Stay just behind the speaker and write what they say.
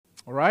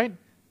All right.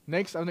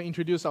 Next, I'm going to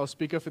introduce our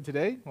speaker for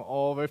today. We're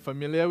all very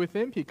familiar with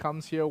him. He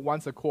comes here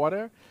once a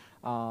quarter,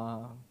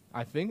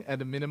 I think, at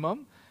the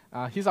minimum.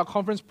 He's our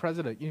conference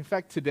president. In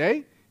fact,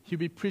 today, he'll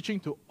be preaching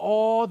to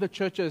all the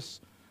churches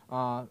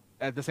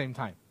at the same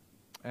time.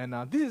 And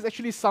this is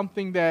actually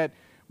something that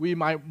we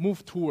might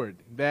move toward,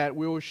 that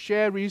we will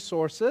share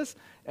resources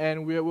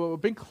and we will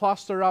bring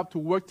cluster up to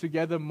work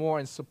together more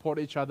and support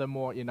each other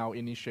more in our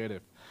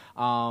initiative.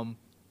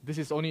 This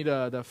is only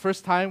the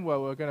first time where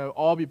we're going to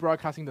all be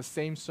broadcasting the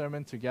same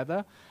sermon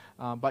together,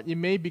 but it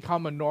may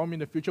become a norm in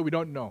the future. We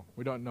don't know.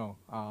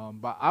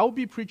 But I'll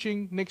be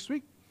preaching next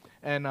week,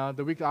 and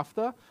the week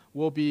after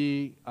will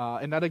be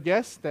another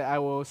guest that I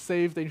will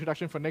save the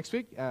introduction for next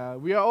week.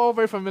 We are all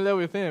very familiar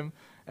with him,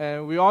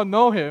 and we all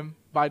know him,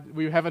 but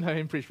we haven't heard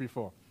him preach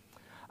before.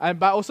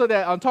 But also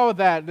that on top of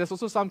that, there's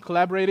also some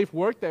collaborative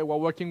work that we're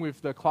working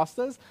with the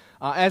clusters.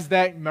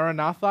 ASDAC,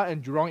 Maranatha,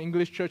 and Jurong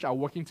English Church are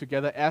working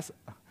together as...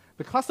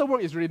 The cluster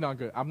work is really not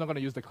good. I'm not going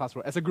to use the cluster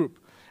work. As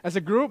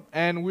a group,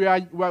 and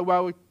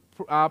we're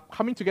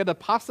coming together,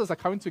 pastors are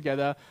coming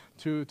together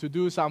to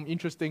do some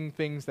interesting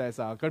things that's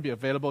going to be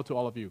available to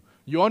all of you.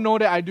 You all know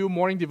that I do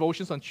morning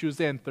devotions on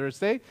Tuesday and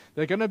Thursday.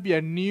 There's going to be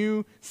a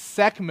new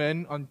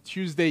segment on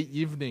Tuesday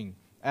evening.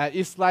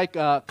 It's like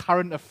a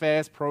current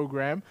affairs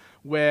program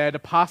where the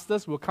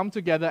pastors will come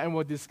together and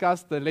will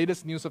discuss the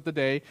latest news of the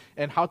day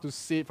and how to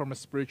see it from a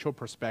spiritual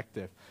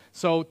perspective.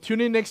 So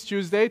tune in next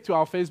Tuesday to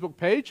our Facebook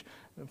page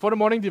for the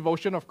morning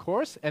devotion, of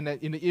course, and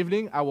in the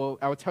evening, I will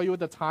tell you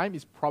the time.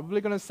 It's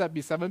probably going to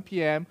be 7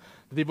 p.m.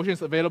 The devotion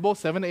is available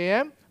 7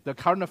 a.m. The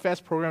current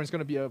affairs program is going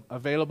to be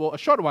available, a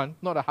short one,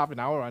 not a half an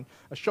hour one,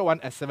 a short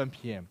one at 7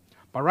 p.m.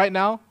 But right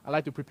now, I'd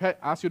like to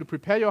ask you to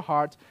prepare your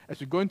heart as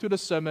we go into the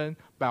sermon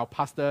by our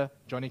pastor,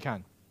 Johnny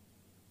Khan.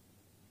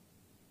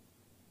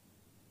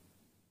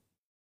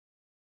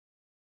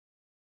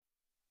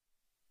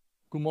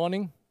 Good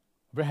morning.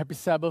 Very happy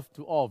Sabbath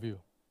to all of you.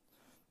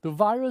 The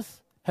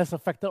virus has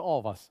affected all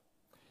of us.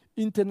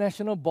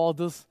 International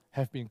borders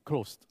have been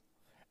closed.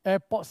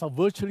 Airports are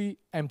virtually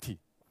empty.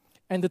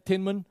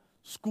 Entertainment,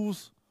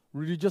 schools,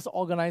 religious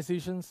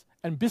organizations,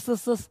 and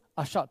businesses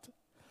are shut.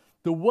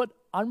 The word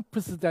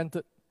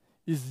unprecedented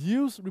is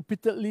used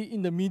repeatedly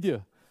in the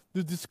media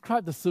to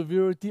describe the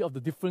severity of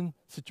the different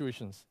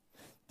situations.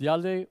 The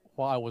other day,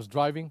 while I was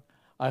driving,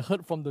 I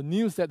heard from the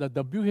news that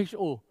the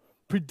WHO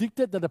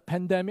predicted that the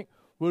pandemic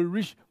will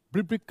reach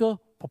biblical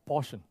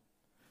proportion.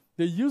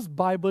 They use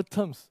Bible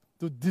terms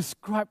to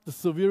describe the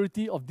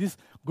severity of this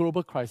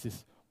global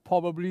crisis,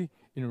 probably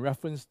in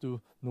reference to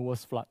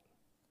Noah's flood.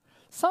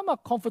 Some are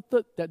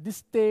comforted that this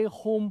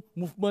stay-home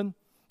movement,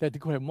 that they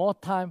could have more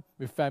time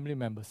with family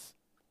members.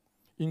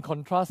 In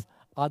contrast,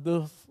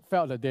 others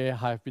felt that they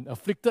have been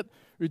afflicted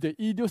with the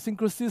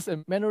idiosyncrasies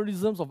and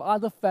mannerisms of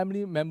other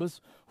family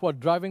members who are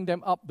driving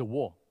them up the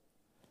wall.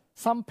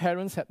 Some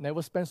parents had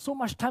never spent so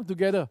much time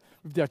together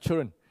with their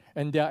children,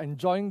 and they are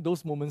enjoying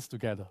those moments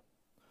together,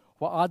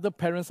 while other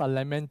parents are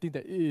lamenting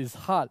that it is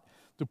hard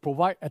to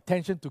provide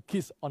attention to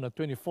kids on a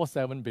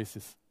 24/7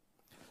 basis.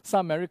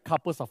 Some married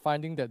couples are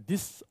finding that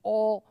this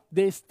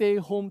all-day stay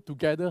home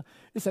together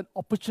is an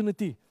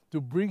opportunity to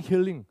bring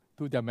healing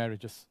to their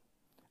marriages,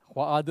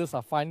 while others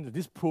are finding that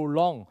this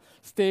prolonged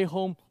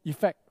stay-home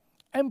effect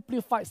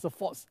amplifies the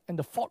faults and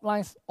the fault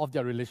lines of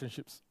their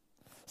relationships.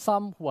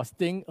 Some who are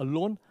staying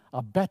alone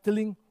are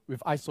battling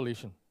with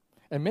isolation,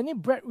 and many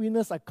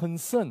breadwinners are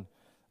concerned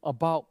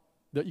about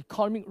the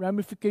economic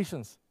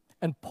ramifications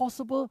and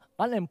possible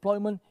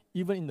unemployment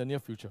even in the near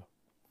future.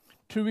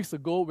 3 weeks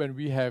ago, when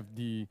we have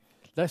the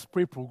Let's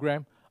Pray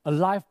program, a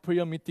live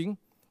prayer meeting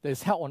that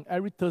is held on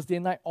every Thursday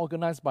night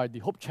organized by the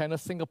Hope Channel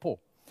Singapore,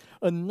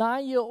 a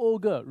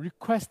 9-year-old girl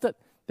requested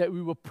that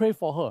we will pray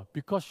for her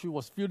because she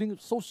was feeling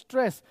so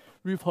stressed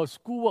with her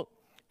schoolwork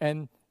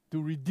and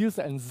to reduce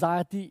the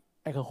anxiety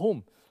at her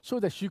home so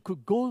that she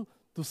could go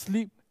to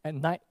sleep at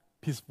night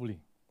peacefully.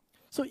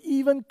 So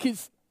even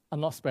kids are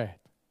not spared.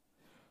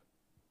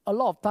 A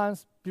lot of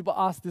times, people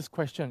ask this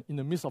question in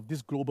the midst of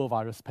this global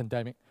virus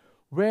pandemic: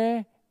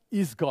 where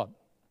is God?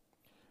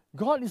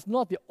 God is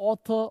not the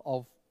author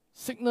of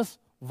sickness,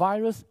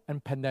 virus,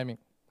 and pandemic.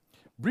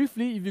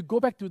 Briefly, if you go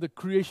back to the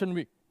creation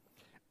week,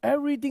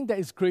 everything that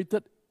is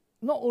created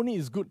not only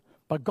is good,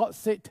 but God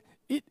said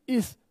it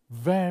is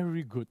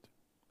very good.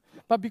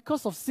 But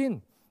because of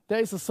sin,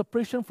 there is a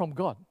separation from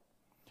God,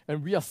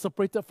 and we are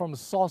separated from the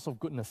source of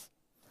goodness.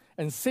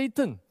 And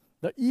Satan,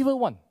 the evil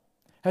one,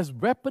 has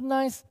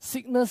weaponized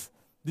sickness,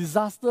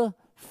 disaster,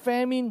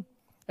 famine,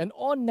 and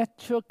all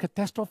natural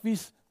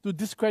catastrophes to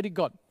discredit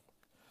God.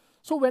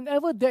 So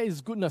whenever there is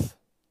goodness,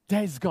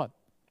 there is God.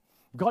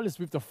 God is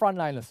with the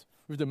frontliners,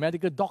 with the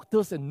medical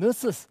doctors and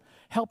nurses,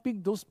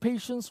 helping those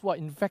patients who are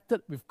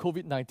infected with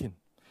COVID-19.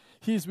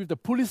 He is with the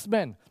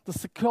policemen, the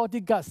security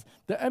guards,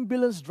 the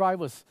ambulance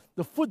drivers,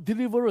 the food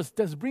deliverers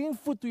that's bringing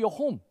food to your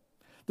home,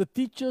 the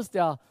teachers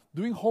that are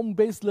doing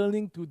home-based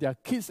learning to their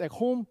kids at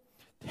home,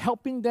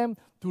 helping them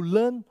to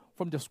learn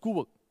from their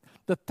schoolwork,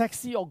 the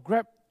taxi or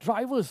Grab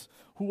drivers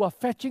who are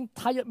fetching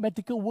tired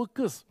medical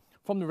workers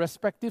from the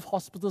respective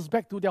hospitals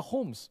back to their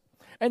homes,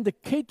 and the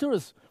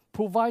caterers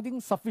providing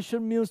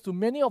sufficient meals to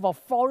many of our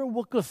foreign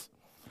workers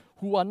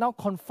who are now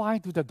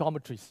confined to their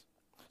dormitories.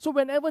 So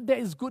whenever there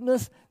is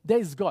goodness, there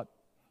is God.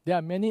 There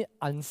are many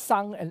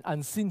unsung and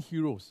unseen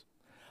heroes.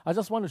 I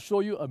just want to show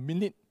you a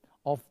minute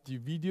of the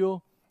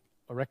video,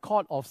 a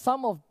record of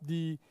some of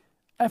the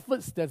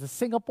efforts that the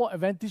Singapore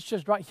Adventist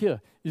Church right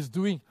here is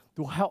doing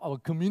to help our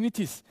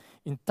communities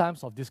in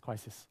times of this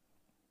crisis.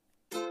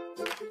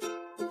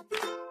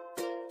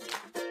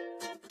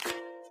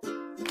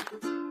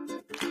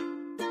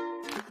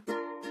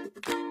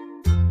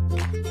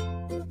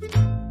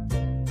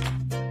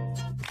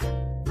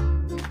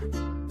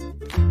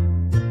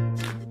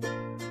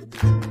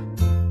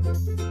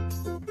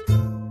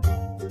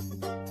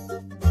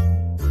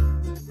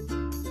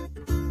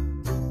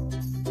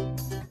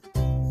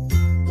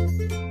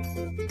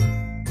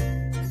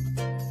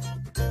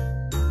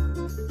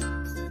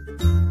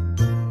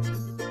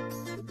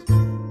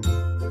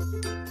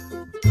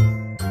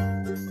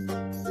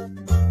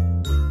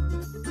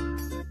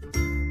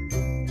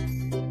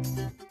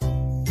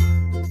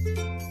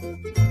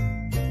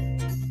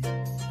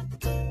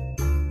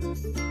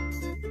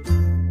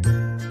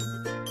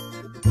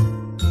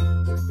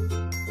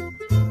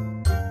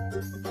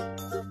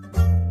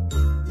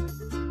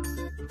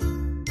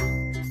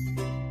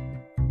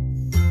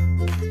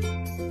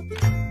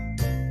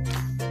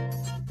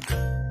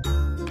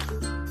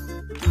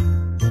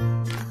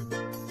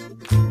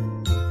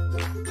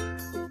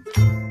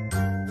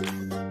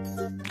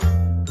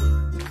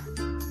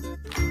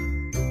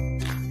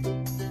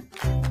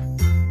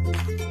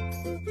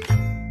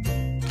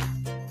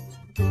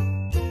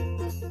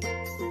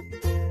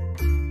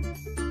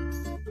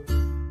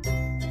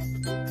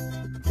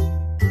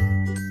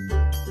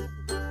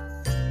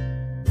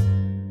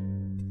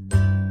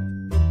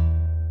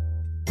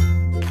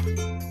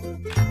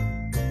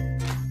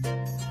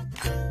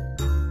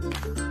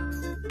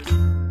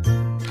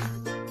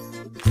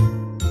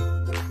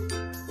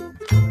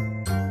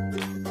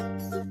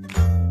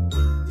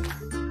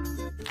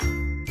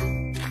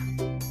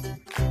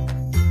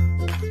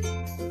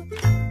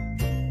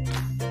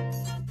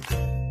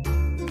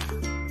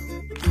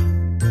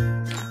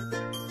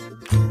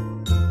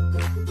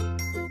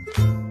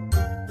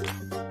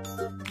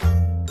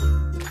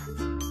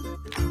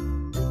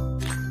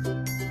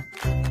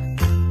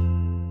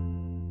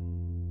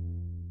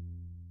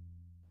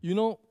 You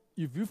know,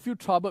 if you feel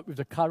troubled with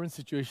the current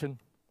situation,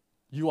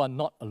 you are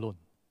not alone.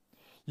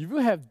 If you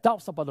have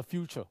doubts about the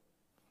future,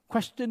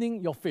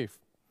 questioning your faith,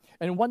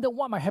 and wonder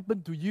what might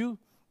happen to you,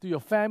 to your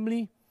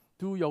family,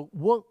 to your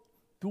work,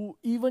 to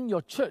even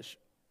your church,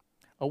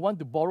 I want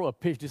to borrow a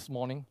page this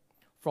morning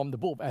from the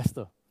book of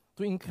Esther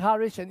to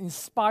encourage and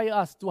inspire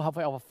us to have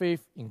our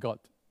faith in God.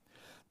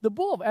 The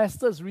book of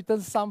Esther is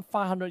written some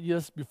 500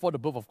 years before the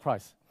birth of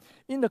Christ,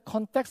 in the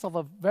context of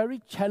a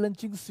very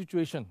challenging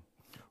situation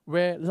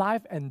where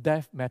life and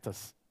death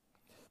matters.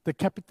 The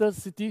capital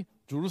city,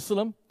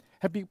 Jerusalem,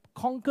 had been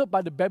conquered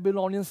by the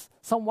Babylonians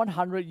some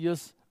 100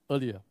 years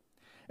earlier.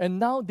 And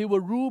now they were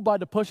ruled by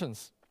the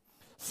Persians.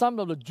 Some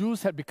of the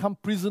Jews had become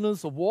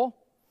prisoners of war.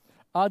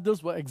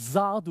 Others were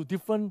exiled to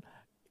different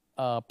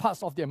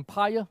parts of the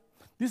empire.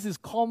 This is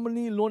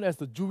commonly known as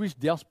the Jewish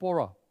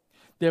diaspora.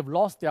 They have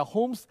lost their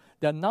homes.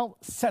 They are now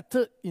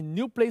settled in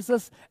new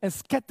places and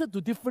scattered to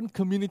different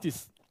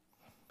communities.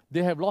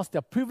 They have lost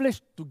their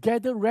privilege to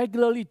gather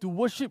regularly to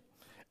worship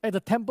at the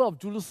Temple of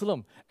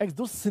Jerusalem at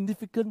those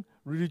significant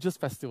religious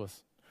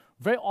festivals.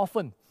 Very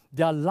often,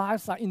 their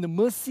lives are in the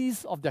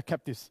mercies of their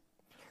captives.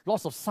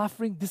 Lots of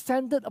suffering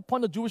descended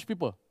upon the Jewish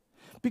people.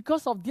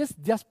 Because of this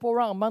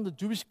diaspora among the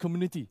Jewish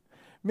community,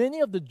 many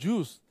of the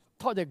Jews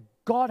thought that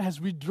God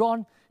has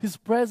withdrawn His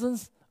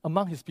presence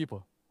among His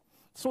people.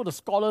 So the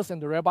scholars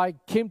and the rabbi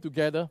came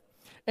together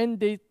and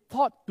they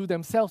thought to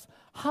themselves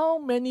how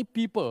many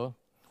people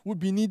would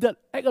be needed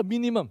at a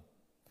minimum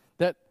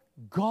that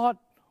God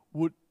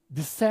would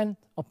descend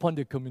upon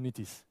their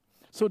communities.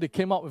 So they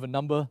came up with a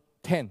number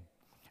 10.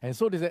 And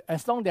so they said,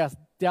 as long as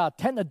there are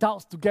 10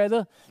 adults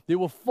together, they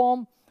will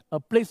form a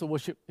place of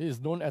worship. It is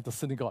known as the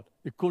synagogue,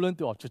 equivalent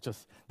to our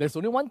churches. There's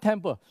only one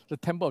temple, the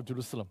Temple of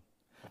Jerusalem.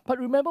 But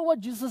remember what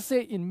Jesus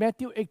said in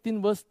Matthew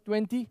 18, verse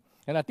 20?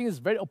 And I think it's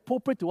very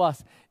appropriate to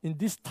us in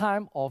this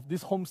time of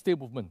this homestay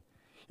movement.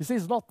 He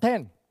says it's not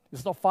 10,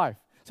 it's not 5.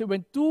 He said,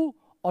 when 2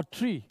 or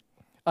 3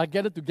 are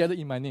gathered together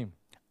in my name,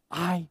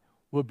 I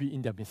will be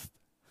in their midst.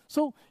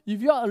 So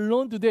if you are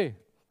alone today,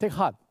 take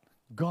heart.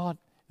 God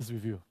is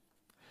with you.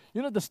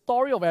 You know, the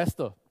story of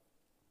Esther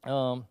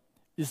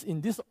is in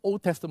this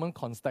Old Testament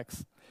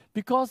context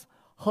because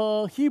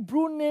her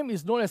Hebrew name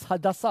is known as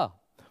Hadassah,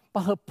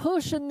 but her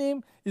Persian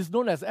name is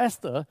known as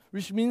Esther,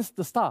 which means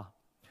the star.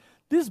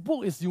 This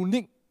book is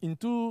unique in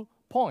 2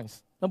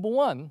 points. Number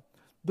one,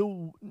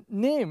 the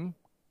name,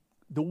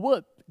 the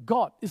word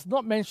God, is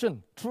not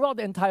mentioned throughout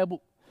the entire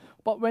book.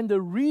 But when the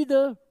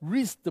reader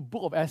reads the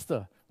book of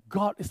Esther,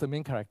 God is the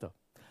main character.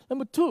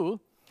 Number two,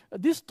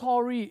 this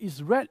story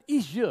is read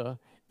each year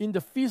in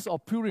the Feast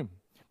of Purim.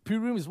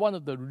 Purim is one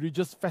of the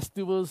religious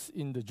festivals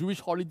in the Jewish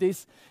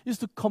holidays. It's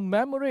to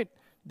commemorate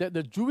that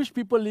the Jewish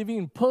people living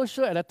in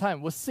Persia at that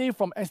time were saved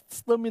from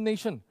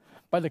extermination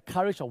by the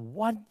courage of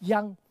one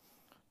young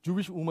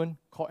Jewish woman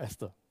called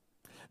Esther.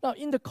 Now,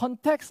 in the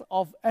context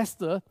of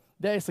Esther,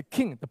 there is a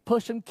king, the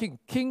Persian king,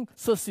 King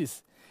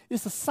Xerxes.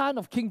 He's the son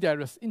of King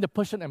Darius in the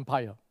Persian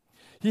Empire.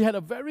 He had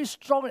a very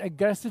strong and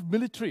aggressive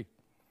military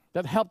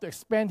that helped to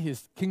expand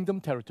his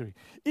kingdom territory.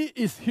 It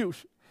is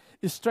huge.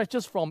 It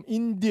stretches from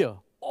India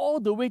all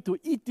the way to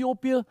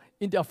Ethiopia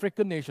in the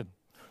African nation,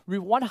 with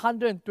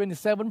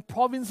 127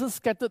 provinces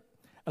scattered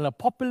and a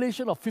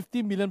population of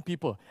 50 million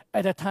people.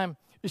 At that time,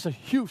 it's a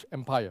huge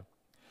empire.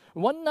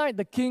 One night,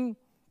 the king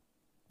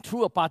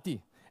threw a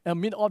party, and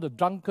amid all the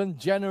drunken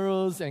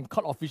generals and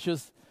court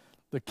officials,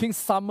 the king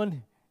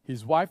summoned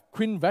his wife,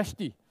 Queen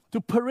Vashti,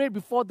 to parade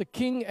before the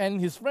king and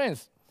his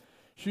friends.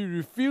 She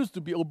refused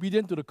to be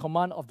obedient to the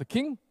command of the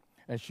king,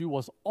 and she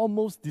was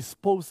almost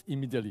disposed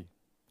immediately.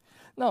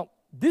 Now,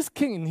 this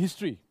king in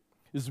history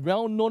is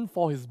well known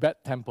for his bad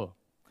temper.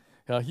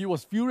 He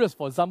was furious,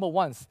 for example,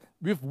 once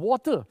with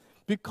water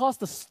because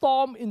the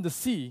storm in the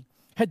sea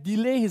had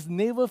delayed his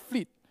naval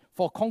fleet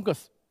for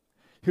conquest.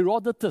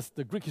 Herodotus,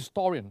 the Greek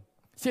historian,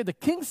 said the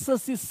king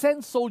Xerxes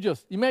sent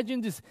soldiers,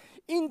 imagine this,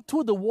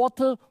 into the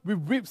water with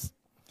whips,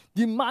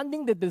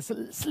 demanding that they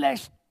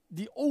slash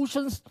the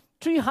oceans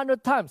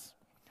 300 times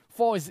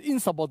for his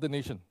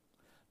insubordination.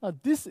 Now,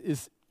 this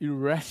is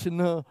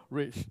irrational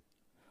rage.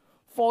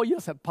 4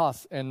 years had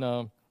passed and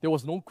there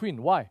was no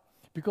queen. Why?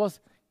 Because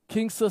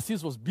King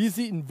Xerxes was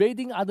busy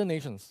invading other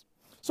nations.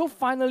 So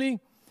finally,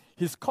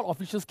 his court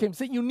officials came and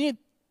said, you need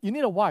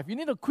a wife, you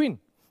need a queen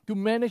to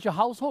manage your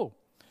household.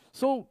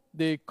 So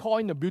they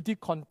called in a beauty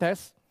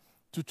contest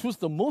to choose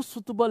the most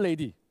suitable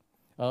lady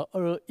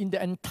in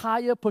the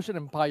entire Persian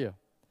Empire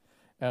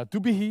to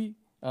be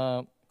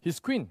his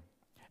queen.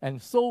 And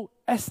so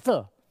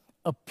Esther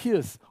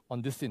appears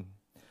on this scene.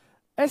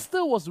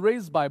 Esther was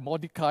raised by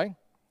Mordecai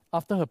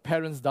after her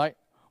parents died.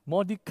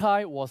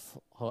 Mordecai was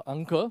her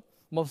uncle,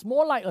 was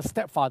more like a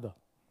stepfather.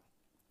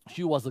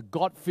 She was a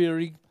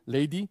God-fearing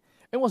lady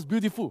and was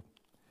beautiful.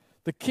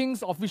 The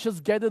king's officials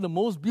gathered the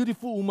most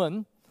beautiful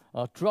woman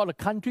throughout the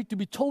country to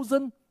be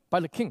chosen by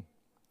the king.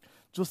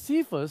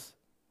 Josephus,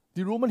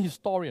 the Roman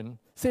historian,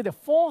 said that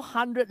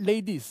 400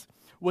 ladies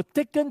were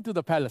taken to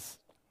the palace.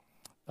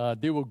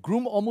 They were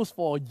groomed almost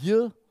for a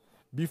year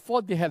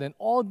before they had an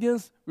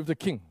audience with the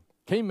king.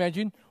 Can you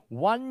imagine?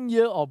 1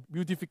 year of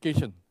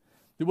beautification.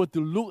 They were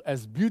to look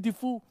as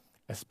beautiful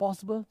as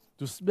possible,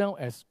 to smell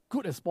as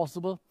good as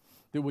possible.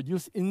 They would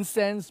use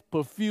incense,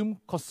 perfume,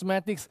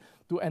 cosmetics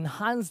to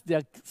enhance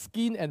their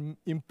skin and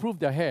improve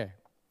their hair.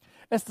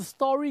 As the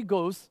story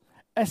goes,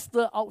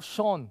 Esther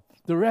outshone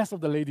the rest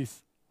of the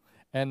ladies,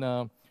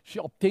 and she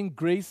obtained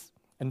grace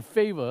and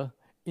favor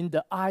in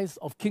the eyes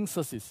of King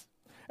Xerxes.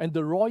 And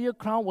the royal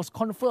crown was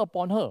conferred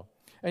upon her,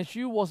 and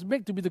she was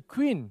made to be the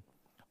queen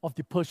of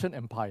the Persian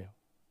Empire.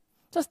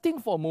 Just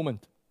think for a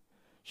moment.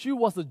 She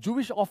was a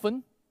Jewish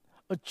orphan,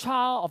 a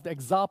child of the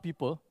exiled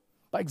people,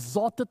 but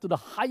exalted to the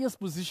highest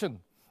position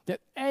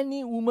that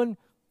any woman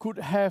could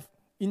have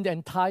in the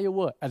entire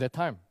world at that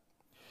time.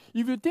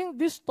 If you think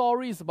this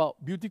story is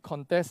about beauty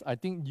contest, I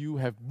think you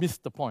have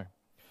missed the point.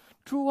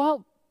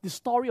 Throughout the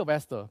story of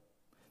Esther,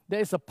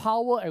 there is a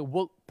power at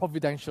work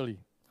providentially,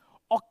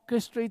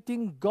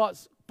 orchestrating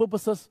God's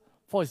purposes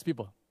for his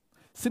people.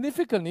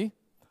 Significantly,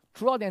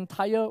 throughout the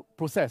entire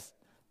process,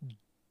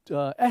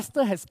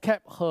 Esther has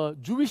kept her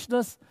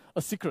Jewishness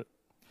a secret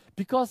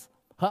because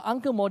her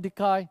uncle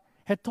Mordecai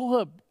had told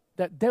her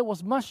that there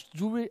was much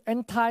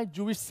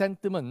anti-Jewish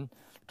sentiment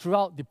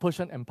throughout the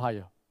Persian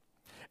Empire.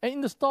 And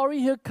in the story,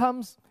 here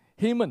comes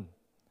Haman,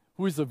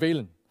 who is a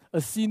Valen, a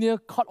senior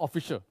court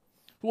official,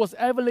 who was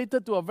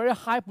elevated to a very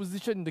high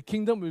position in the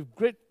kingdom with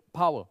great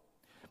power.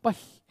 But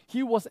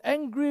he was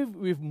angry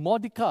with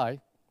Mordecai,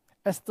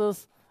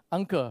 Esther's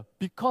uncle,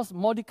 because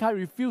Mordecai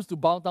refused to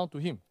bow down to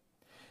him.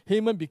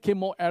 Haman became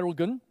more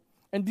arrogant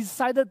and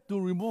decided to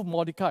remove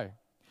Mordecai.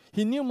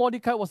 He knew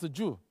Mordecai was a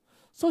Jew,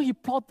 so he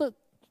plotted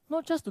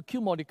not just to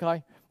kill Mordecai,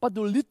 but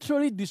to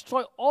literally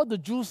destroy all the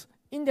Jews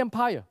in the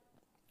empire.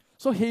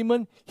 So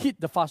Haman hit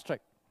the fast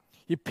track.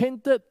 He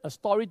painted a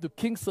story to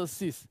King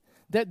Xerxes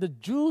that the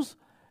Jews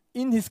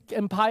in his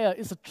empire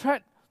is a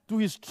threat to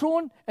his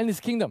throne and his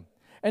kingdom,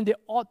 and they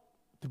ought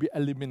to be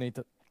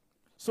eliminated.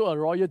 So a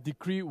royal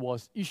decree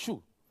was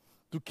issued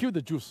to kill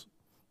the Jews,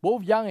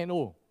 both young and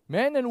old,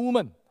 men and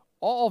women,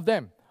 all of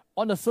them,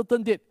 on a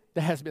certain date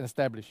that has been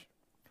established.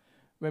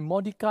 When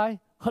Mordecai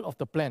heard of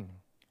the plan,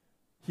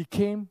 he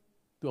came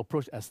to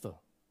approach Esther.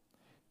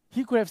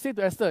 He could have said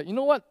to Esther, you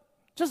know what?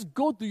 Just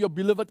go to your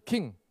beloved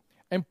king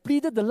and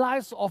pleaded the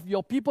lives of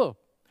your people.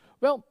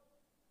 Well,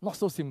 not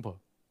so simple.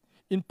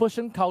 In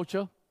Persian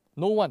culture,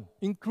 no one,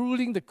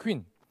 including the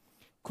queen,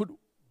 could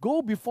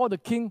go before the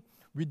king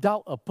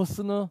without a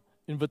personal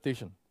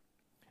invitation.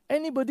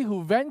 Anybody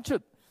who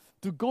ventured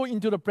to go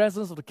into the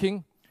presence of the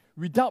king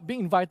without being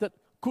invited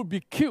could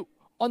be killed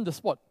on the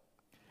spot.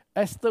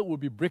 Esther would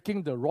be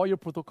breaking the royal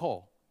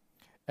protocol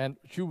and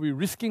she would be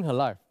risking her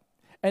life.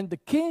 And the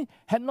king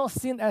had not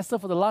seen Esther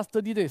for the last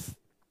 30 days.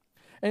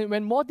 And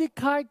when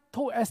Mordecai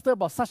told Esther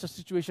about such a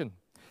situation,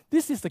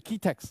 this is the key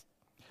text.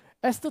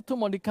 Esther told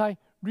Mordecai,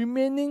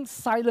 remaining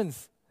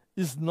silent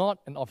is not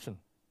an option.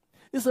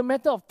 It's a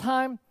matter of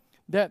time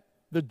that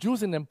the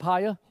Jews in the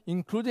empire,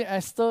 including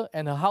Esther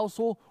and her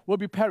household, will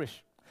be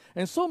perished.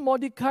 And so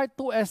Mordecai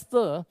told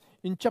Esther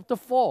in chapter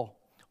 4,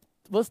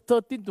 verse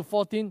 13 to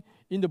 14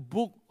 in the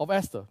book of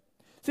Esther,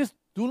 it says,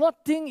 do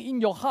not think in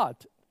your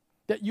heart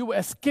that you will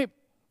escape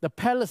the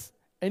palace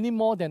any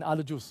more than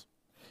other Jews.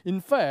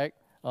 In fact,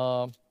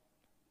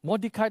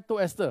 Mordecai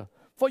told Esther,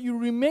 for you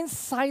remain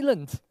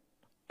silent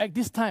at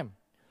this time,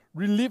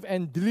 relief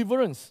and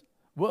deliverance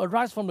will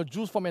arise from the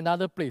Jews from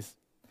another place,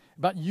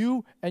 but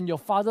you and your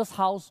father's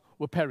house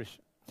will perish.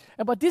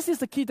 But this is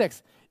the key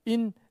text.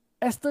 In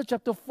Esther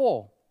chapter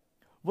 4,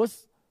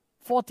 verse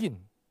 14,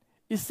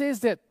 it says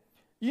that,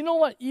 you know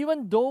what,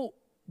 even though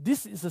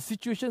this is a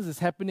situation that's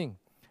happening,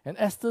 and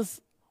Esther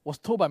was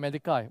told by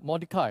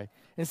Mordecai,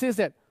 and says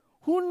that,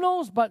 who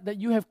knows but that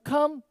you have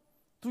come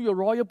to your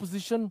royal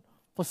position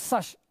for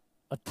such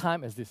a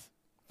time as this.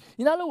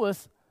 In other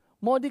words,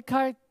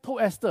 Mordecai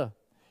told Esther,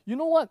 you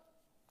know what,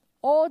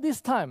 all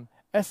this time,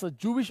 as a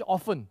Jewish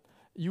orphan,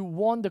 you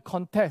won the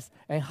contest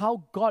and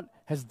how God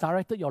has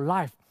directed your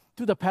life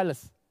to the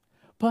palace.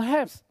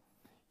 Perhaps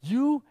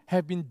you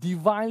have been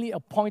divinely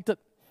appointed.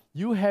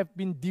 You have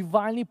been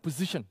divinely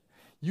positioned.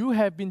 You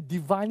have been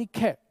divinely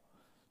cared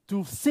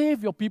to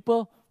save your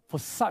people for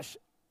such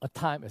a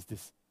time as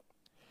this.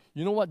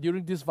 You know what?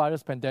 During this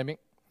virus pandemic,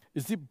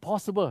 is it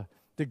possible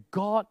that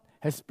God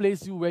has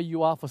placed you where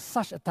you are for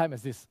such a time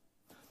as this?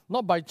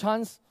 Not by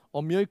chance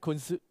or mere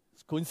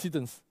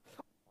coincidence,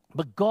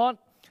 but God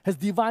has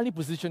divinely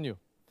positioned you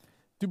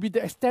to be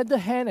the extended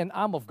hand and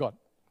arm of God,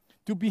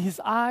 to be His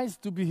eyes,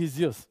 to be His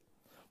ears.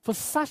 For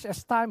such a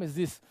time as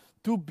this,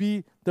 to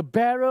be the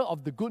bearer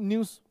of the good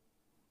news,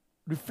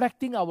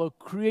 reflecting our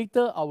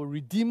Creator, our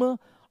Redeemer,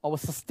 our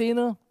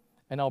Sustainer,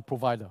 and our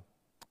Provider.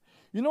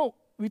 You know,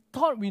 we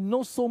thought we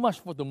know so much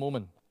for the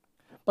moment,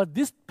 but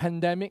this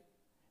pandemic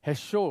has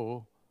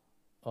shown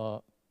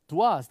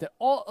to us that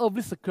all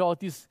earthly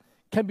securities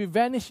can be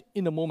vanished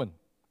in a moment.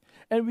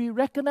 And we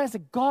recognize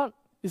that God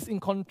is in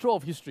control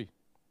of history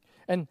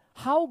and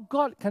how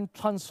God can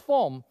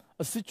transform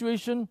a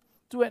situation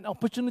to an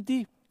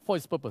opportunity for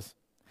His purpose.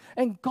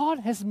 And God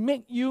has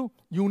made you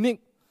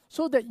unique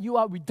so that you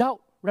are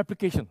without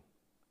replication.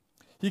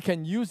 He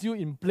can use you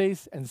in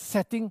place and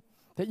setting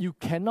that you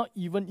cannot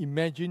even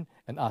imagine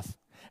and ask.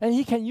 And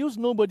He can use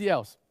nobody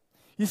else.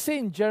 He said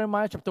in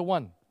Jeremiah chapter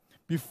 1,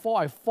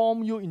 before I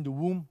formed you in the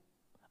womb,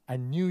 I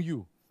knew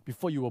you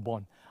before you were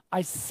born.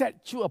 I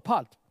set you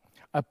apart.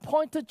 I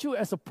appointed you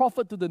as a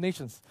prophet to the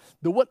nations.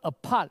 The word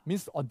apart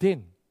means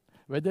ordained.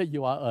 Whether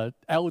you are an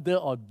elder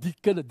or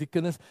deacon or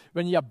deaconess,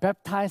 when you are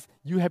baptized,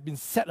 you have been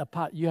set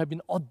apart. You have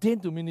been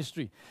ordained to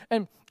ministry.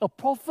 And a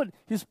prophet,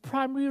 his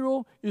primary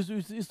role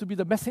is to be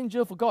the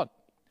messenger for God.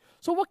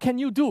 So what can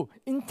you do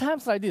in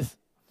times like this?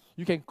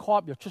 You can call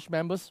up your church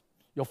members,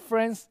 your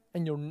friends,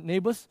 and your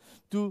neighbors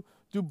to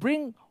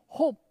bring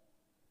hope,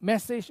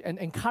 message, and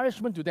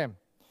encouragement to them.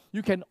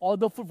 You can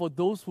order food for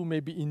those who may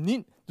be in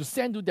need to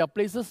send to their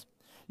places.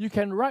 You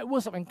can write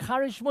words of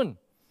encouragement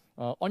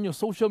on your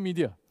social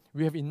media.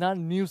 We have enough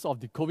news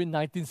of the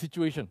COVID-19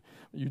 situation.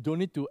 You don't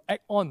need to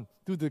act on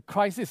to the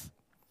crisis.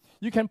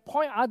 You can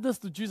point others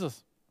to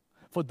Jesus.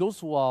 For those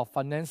who are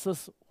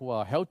finances, who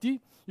are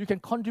healthy, you can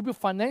contribute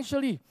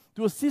financially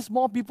to assist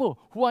more people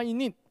who are in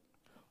need.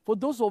 For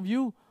those of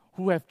you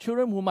who have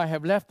children who might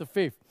have left the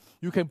faith,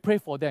 you can pray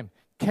for them,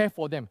 care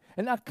for them,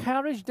 and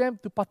encourage them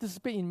to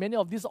participate in many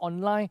of these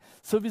online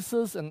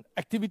services and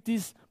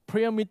activities,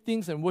 prayer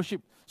meetings and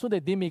worship, so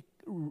that they may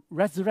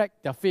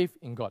resurrect their faith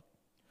in God.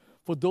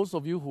 For those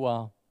of you who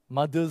are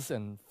mothers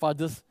and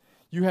fathers,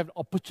 you have an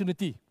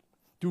opportunity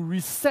to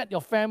reset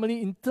your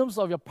family in terms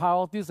of your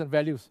priorities and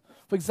values.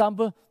 For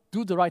example,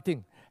 do the right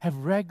thing. Have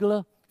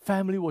regular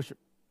family worship.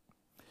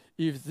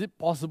 If it's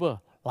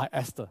possible, like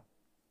Esther,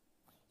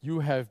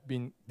 you have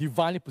been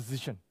divinely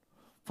positioned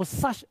for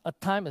such a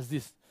time as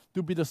this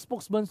to be the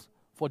spokesman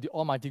for the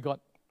Almighty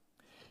God.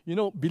 You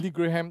know, Billy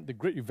Graham, the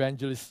great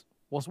evangelist,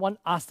 was once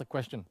asked the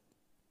question,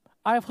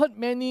 I have heard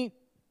many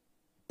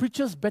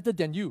preachers better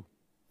than you,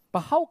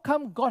 but how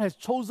come God has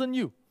chosen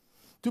you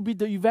to be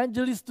the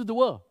evangelist to the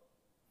world?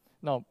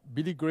 Now,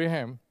 Billy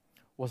Graham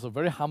was a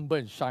very humble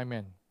and shy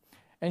man.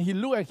 And he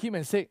looked at him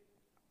and said,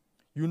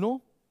 you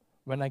know,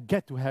 when I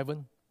get to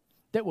heaven,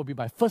 that will be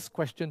my first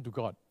question to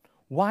God.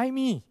 Why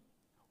me?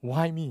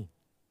 Why me?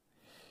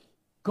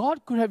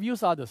 God could have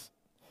used others.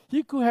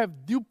 He could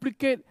have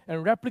duplicated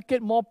and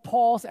replicated more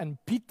Pauls and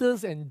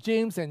Peters and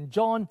James and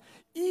John.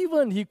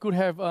 Even he could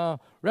have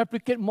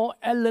replicated more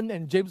Ellen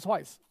and James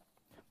Whites.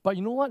 But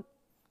you know what?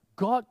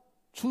 God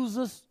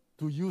chooses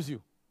to use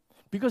you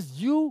because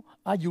you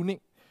are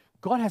unique.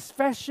 God has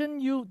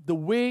fashioned you the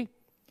way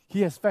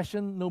He has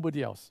fashioned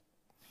nobody else.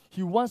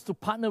 He wants to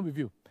partner with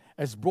you,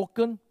 as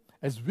broken,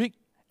 as weak,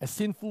 as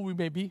sinful we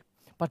may be,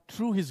 but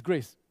through His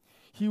grace.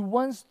 He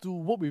wants to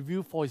work with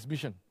you for His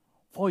mission,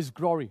 for His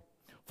glory,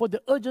 for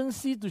the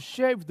urgency to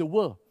share with the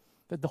world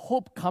that the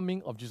hope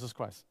coming of Jesus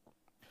Christ.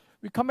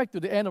 We come back to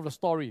the end of the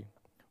story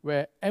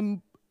where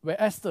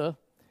Esther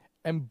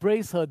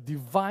embraced her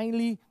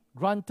divinely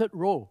granted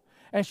role,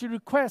 and she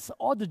requests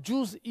all the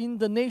Jews in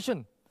the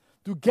nation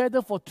to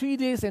gather for 3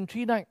 days and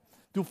 3 nights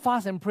to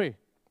fast and pray.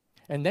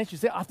 And then she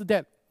said, after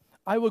that,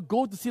 I will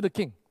go to see the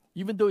king,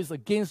 even though it's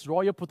against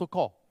royal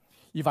protocol.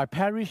 If I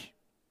perish,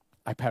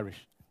 I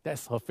perish.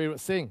 That's her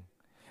favorite saying.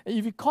 And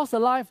if it costs her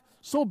life,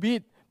 so be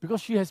it, because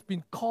she has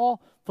been called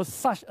for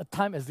such a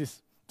time as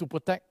this to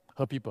protect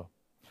her people.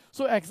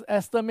 So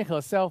Esther made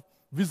herself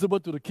visible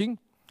to the king,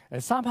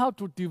 and somehow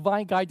through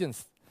divine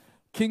guidance,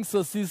 King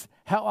Xerxes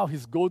held out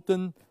his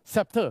golden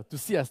scepter to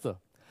see Esther.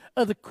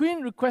 The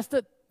queen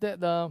requested that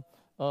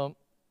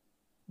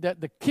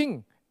the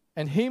king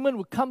and Haman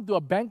would come to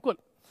a banquet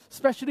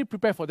specially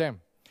prepared for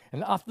them.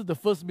 And after the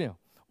first meal,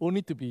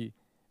 only to be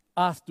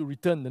asked to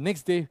return the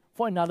next day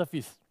for another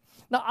feast.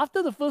 Now,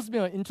 after the first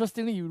meal,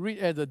 interestingly, you read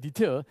at the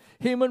detail,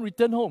 Haman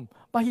returned home,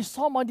 but he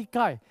saw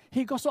Mordecai.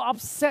 He got so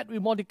upset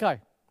with Mordecai.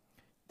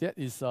 That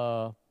is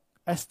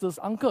Esther's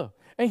uncle.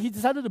 And he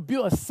decided to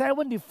build a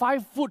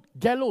 75-foot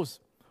gallows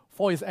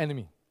for his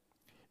enemy.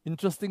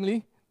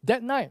 Interestingly,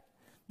 that night,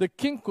 the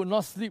king could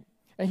not sleep,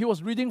 and he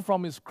was reading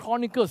from his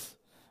chronicles,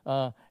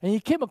 and he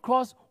came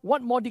across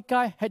what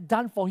Mordecai had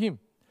done for him.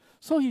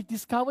 So he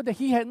discovered that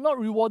he had not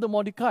rewarded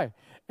Mordecai,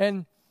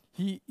 and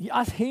he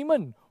asked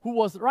Haman, who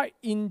was right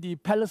in the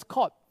palace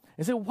court,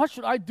 and said, what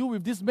should I do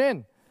with this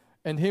man?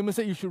 And Haman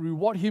said, you should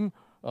reward him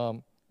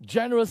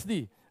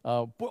generously,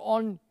 put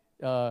on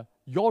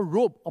your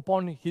robe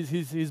upon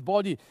his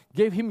body,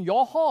 gave him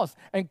your horse,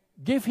 and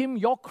gave him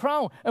your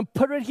crown, and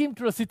parade him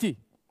to the city.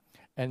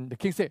 And the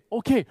king said,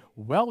 okay,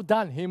 well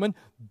done, Haman,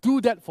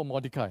 do that for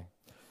Mordecai.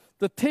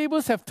 The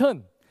tables have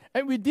turned,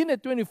 and within the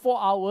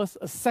 24 hours,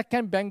 a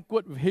second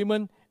banquet with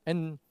Haman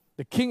and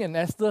the king and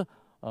Esther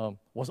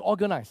was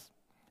organized.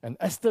 And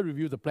Esther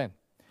reviewed the plan.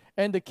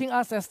 And the king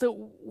asked Esther,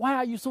 why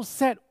are you so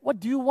sad? What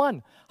do you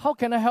want? How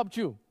can I help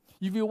you?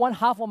 If you want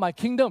half of my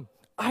kingdom,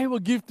 I will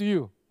give to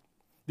you.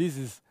 This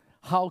is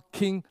how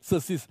King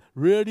Xerxes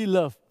really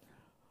loved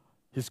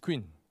his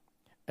queen.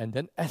 And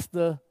then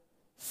Esther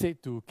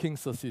said to King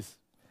Xerxes,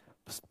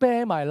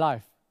 spare my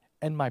life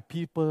and my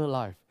people's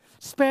life.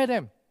 Spare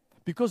them,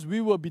 because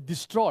we will be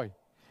destroyed.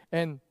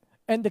 And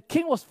the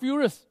king was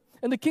furious.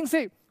 And the king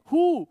said,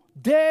 who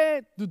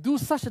dared to do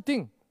such a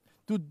thing,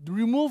 to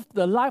remove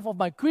the life of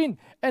my queen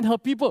and her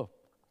people?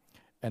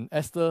 And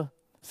Esther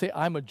said,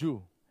 I'm a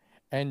Jew,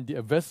 and the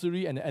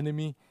adversary and the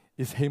enemy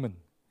is Haman.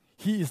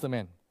 He is the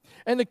man.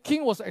 And the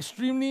king was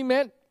extremely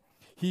mad.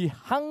 He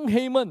hung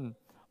Haman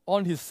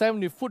on his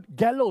 70-foot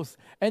gallows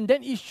and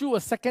then issued a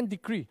second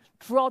decree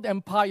throughout the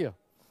empire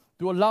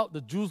to allow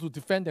the Jews to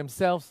defend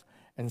themselves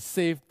and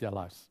save their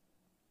lives.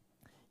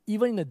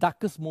 Even in the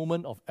darkest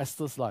moment of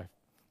Esther's life,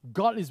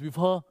 God is with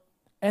her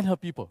and her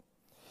people.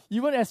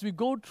 Even as we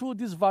go through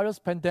this virus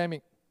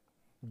pandemic,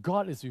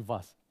 God is with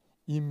us.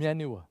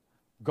 Emmanuel,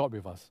 God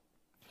with us.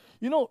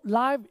 You know,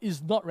 life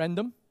is not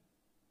random.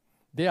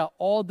 They are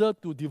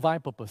ordered to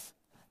divine purpose.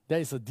 There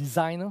is a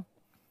designer,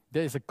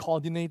 there is a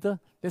coordinator,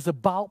 there's a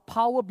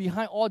power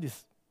behind all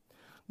this.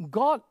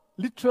 God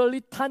literally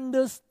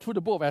thunders through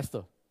the book of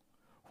Esther.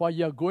 While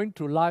you are going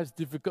through life's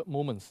difficult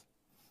moments,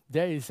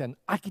 there is an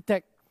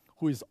architect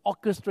who is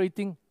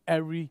orchestrating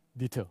every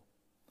detail.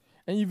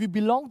 And if you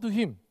belong to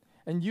Him,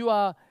 and you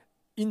are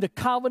in the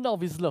covenant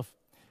of His love,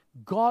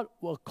 God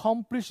will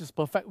accomplish His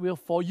perfect will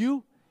for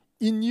you,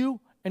 in you,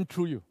 and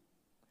through you.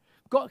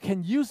 God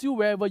can use you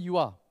wherever you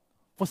are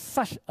for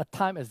such a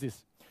time as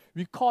this.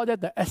 We call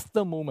that the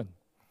Esther moment.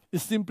 It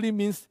simply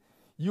means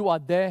you are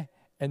there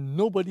and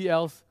nobody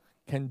else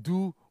can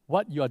do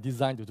what you are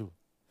designed to do.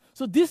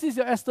 So this is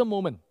your Esther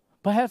moment.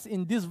 Perhaps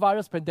in this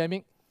virus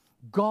pandemic,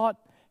 God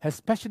has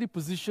specially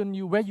positioned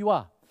you where you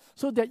are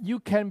so that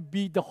you can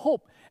be the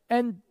hope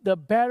and the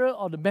bearer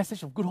of the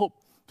message of good hope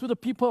to the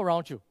people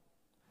around you.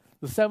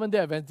 The Seventh-day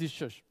Adventist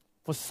Church,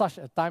 for such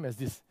a time as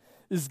this,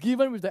 is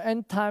given with the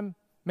end-time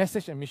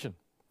message and mission,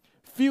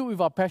 filled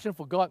with our passion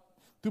for God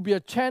to be a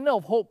channel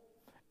of hope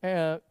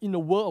in a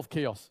world of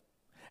chaos.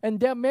 And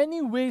there are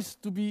many ways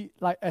to be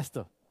like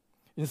Esther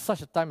in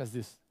such a time as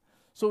this,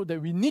 so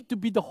that we need to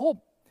be the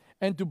hope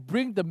and to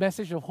bring the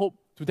message of hope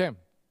to them.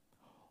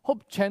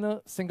 Hope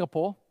Channel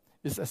Singapore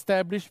is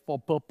established for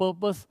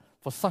purpose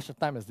for such a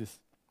time as this.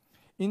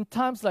 In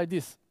times like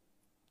this,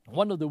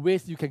 one of the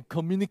ways you can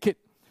communicate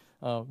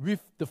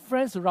with the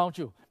friends around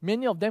you,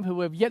 many of them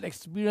who have yet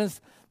experienced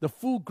the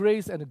full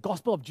grace and the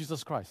gospel of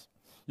Jesus Christ,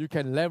 you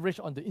can leverage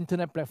on the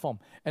internet platform.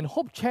 And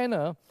Hope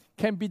Channel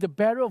can be the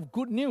bearer of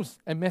good news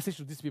and message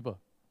to these people.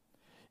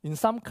 In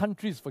some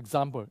countries, for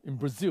example, in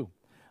Brazil,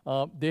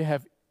 they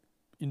have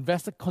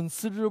invested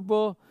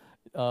considerable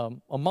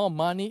amount of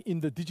money in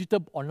the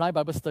digital online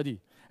Bible study.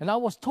 And I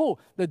was told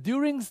that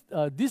during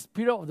this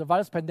period of the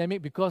virus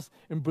pandemic, because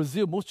in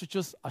Brazil, most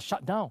churches are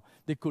shut down,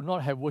 they could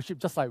not have worship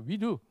just like we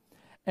do.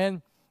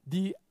 And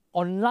the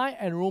online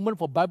enrollment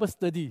for Bible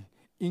study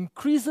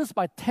increases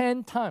by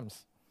 10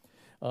 times.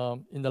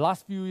 In the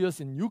last few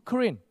years in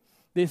Ukraine,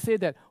 they say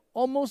that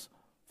almost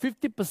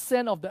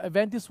 50% of the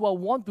Adventists who are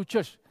won to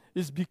church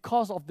is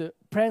because of the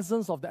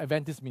presence of the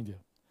Adventist media.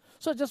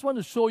 So I just want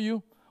to show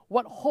you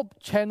what Hope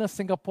Channel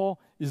Singapore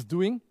is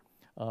doing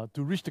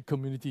to reach the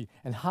community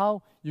and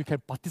how you can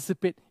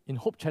participate in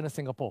Hope Channel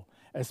Singapore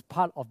as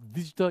part of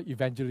digital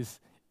evangelists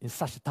in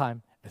such a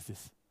time as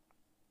this.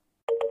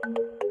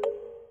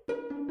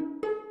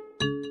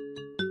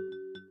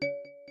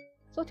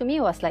 So to me,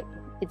 it was like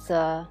it's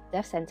a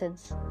death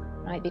sentence,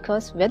 right?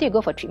 Because whether you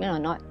go for treatment or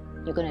not,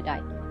 you're going to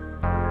die.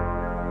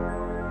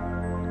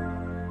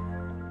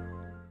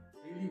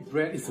 Daily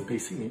bread is a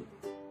basic need.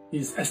 It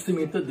is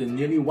estimated that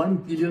nearly 1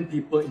 billion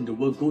people in the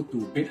world go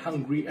to bed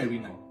hungry every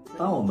night.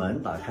 当我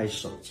们打开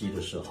手机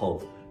的时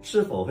候，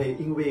是否会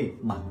因为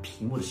满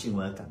屏幕的新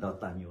闻而感到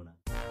担忧呢？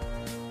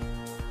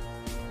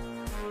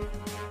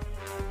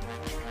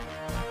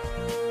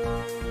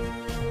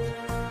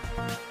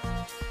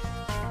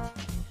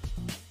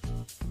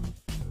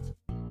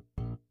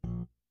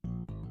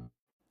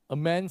 A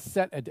man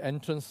sat at the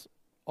entrance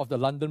of the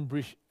London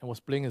Bridge and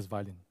was playing his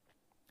violin.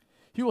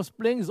 He was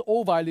playing his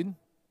old violin,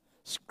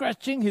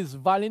 scratching his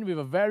violin with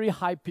a very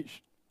high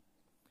pitch.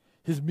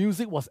 His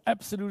music was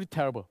absolutely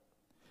terrible.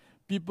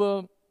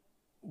 People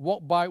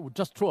walked by would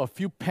just throw a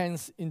few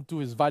pence into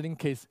his violin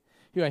case.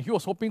 He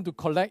was hoping to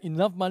collect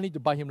enough money to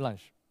buy him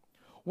lunch.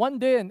 One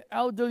day, an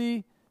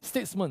elderly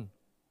statesman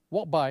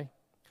walked by,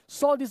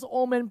 saw this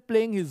old man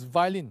playing his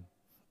violin.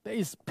 That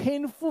is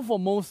painful for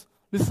most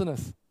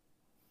listeners.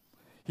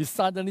 He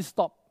suddenly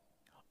stopped,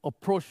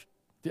 approached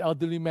the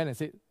elderly man and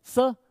said,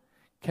 "Sir,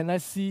 can I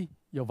see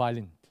your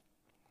violin?"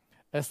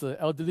 As the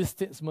elderly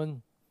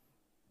statesman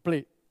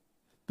played,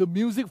 the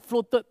music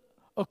floated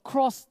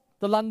across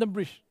the London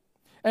Bridge,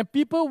 and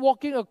people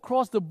walking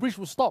across the bridge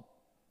would stop.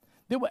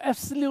 They were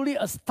absolutely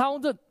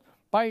astounded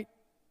by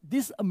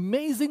this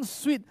amazing,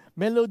 sweet,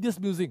 melodious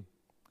music.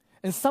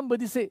 And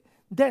somebody said,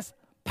 "That's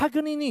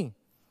Paganini,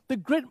 the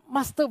great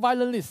master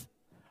violinist."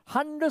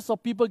 Hundreds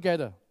of people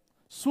gather.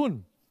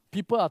 Soon,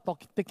 people are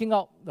taking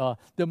out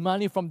the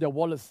money from their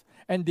wallets,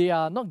 and they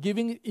are not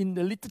giving it in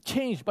a little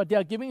change, but they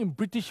are giving in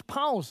British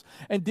pounds,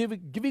 and they were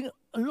giving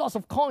lots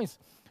of coins.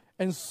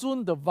 And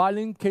soon the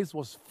violin case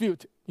was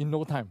filled in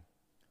no time.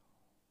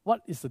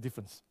 What is the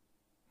difference?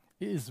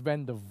 It is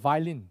when the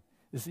violin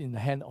is in the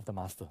hand of the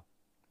master.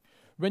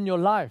 When your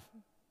life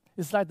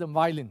is like the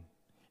violin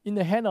in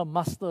the hand of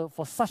master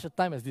for such a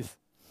time as this,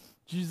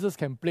 Jesus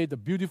can play the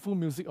beautiful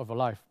music of your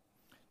life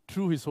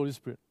through His Holy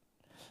Spirit.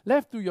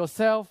 Left to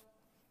yourself,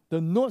 the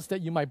notes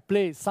that you might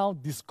play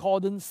sound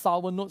discordant,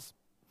 sour notes.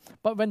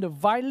 But when the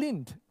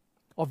violin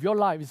of your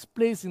life is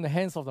placed in the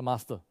hands of the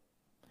Master,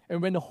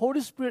 and when the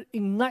Holy Spirit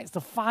ignites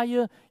the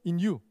fire in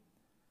you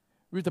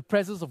with the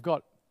presence of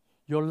God,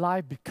 your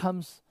life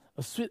becomes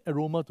a sweet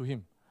aroma to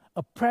Him,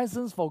 a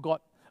presence for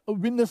God, a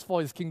witness for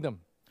His kingdom,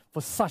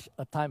 for such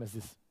a time as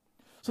this.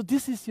 So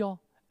this is your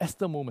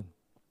Esther moment.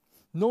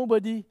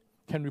 Nobody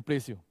can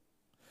replace you.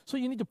 So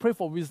you need to pray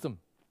for wisdom,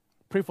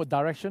 pray for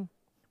direction,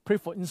 pray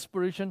for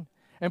inspiration,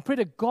 and pray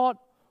that God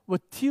will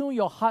tune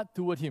your heart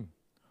toward Him,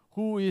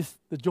 who is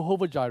the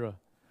Jehovah Jireh,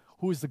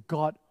 who is the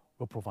God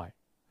who will provide.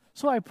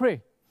 So I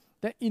pray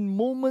that in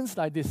moments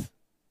like this,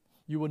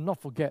 you will not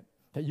forget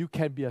that you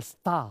can be a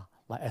star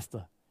like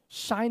Esther,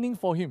 shining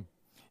for Him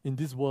in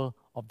this world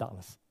of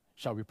darkness.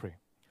 Shall we pray?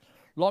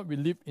 Lord, we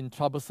live in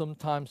troublesome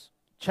times,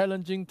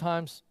 challenging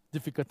times,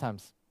 difficult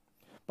times.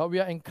 But we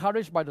are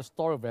encouraged by the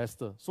story of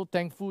Esther. So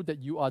thankful that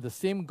you are the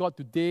same God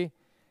today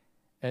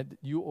and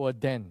you were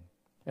then.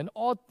 And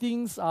all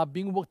things are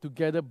being worked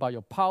together by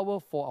your power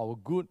for our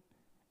good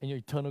and your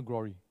eternal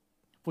glory,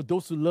 for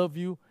those who love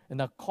you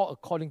and are called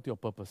according to your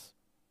purpose.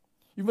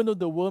 Even though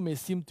the world may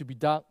seem to be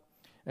dark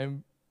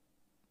and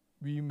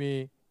we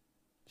may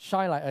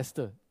shine like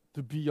Esther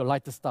to be your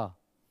lighter star,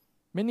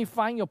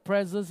 magnifying your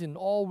presence in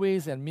all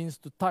ways and means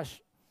to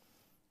touch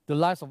the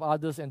lives of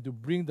others and to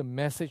bring the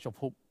message of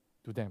hope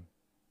to them.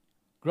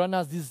 Grant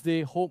us this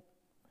day hope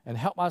and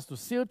help us to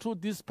sail through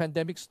this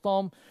pandemic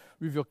storm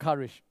with your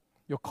courage,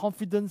 your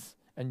confidence,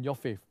 and your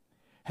faith.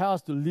 Help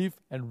us to live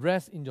and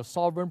rest in your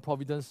sovereign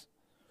providence.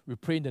 We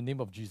pray in the name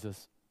of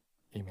Jesus.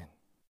 Amen.